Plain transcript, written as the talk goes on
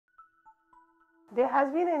There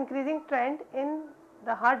has been an increasing trend in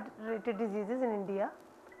the heart-related diseases in India,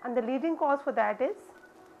 and the leading cause for that is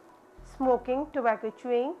smoking, tobacco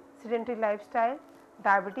chewing, sedentary lifestyle,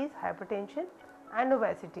 diabetes, hypertension and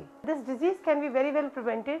obesity. This disease can be very well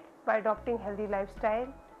prevented by adopting healthy lifestyle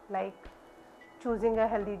like choosing a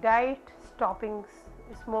healthy diet, stopping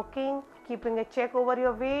smoking, keeping a check over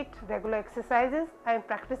your weight, regular exercises and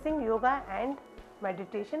practicing yoga and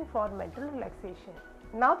meditation for mental relaxation.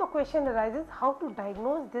 Now the question arises how to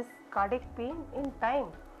diagnose this cardiac pain in time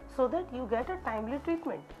so that you get a timely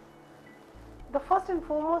treatment. The first and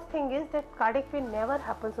foremost thing is that cardiac pain never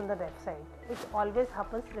happens on the left side, it always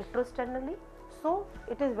happens retrosternally. So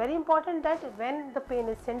it is very important that when the pain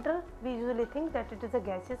is central, we usually think that it is a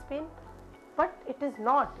gaseous pain, but it is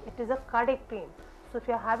not, it is a cardiac pain. So if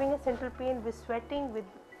you are having a central pain with sweating,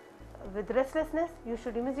 with restlessness, you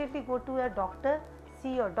should immediately go to a doctor,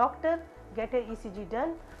 see your doctor, get a ECG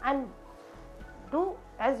done and do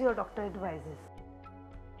as your doctor advises.